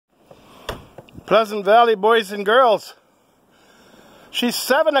Pleasant Valley boys and girls. She's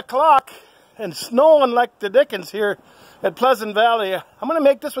 7 o'clock and snowing like the dickens here at Pleasant Valley. I'm going to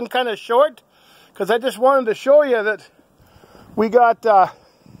make this one kind of short because I just wanted to show you that we got, I'll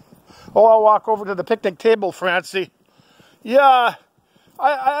walk over to the picnic table, Francie. Yeah,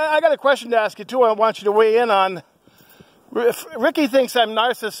 I got a question to ask you too I want you to weigh in on. Ricky thinks I'm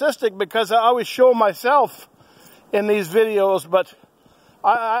narcissistic because I always show myself in these videos, but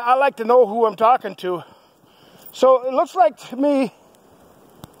I like to know who I'm talking to. So it looks like to me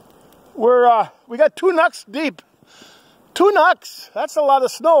we got 2 knucks deep. 2 knucks. That's a lot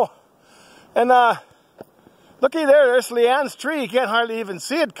of snow. And looky there's Leanne's tree. You can't hardly even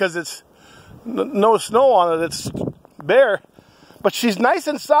see it because it's no snow on it. It's bare. But she's nice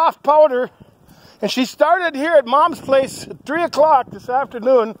and soft powder. And she started here at Mom's place at 3 o'clock this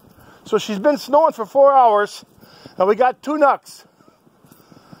afternoon. So she's been snowing for 4 hours. And we got 2 knucks.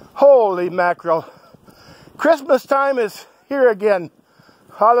 Holy mackerel. Christmas time is here again.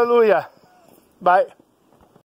 Hallelujah. Bye.